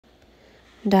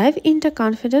Dive into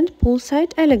confident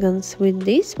poolside elegance with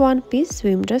this one-piece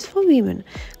swim dress for women,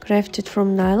 crafted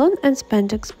from nylon and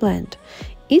spandex blend.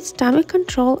 Its tummy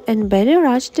control and belly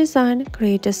ruch design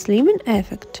create a slimming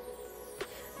effect.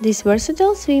 This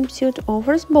versatile swimsuit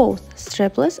offers both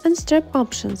strapless and strap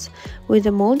options, with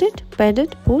a molded,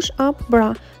 padded push-up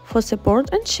bra for support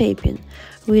and shaping.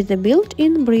 With the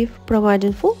built-in brief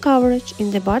providing full coverage in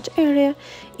the butt area,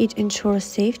 it ensures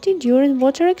safety during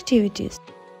water activities.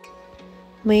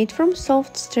 Made from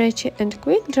soft, stretchy and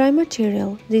quick-dry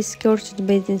material, this skirted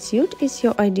bathing suit is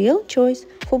your ideal choice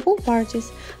for pool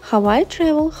parties, Hawaii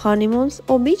travel, honeymoons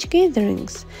or beach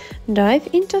gatherings. Dive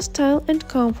into style and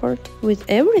comfort with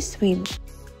every swim.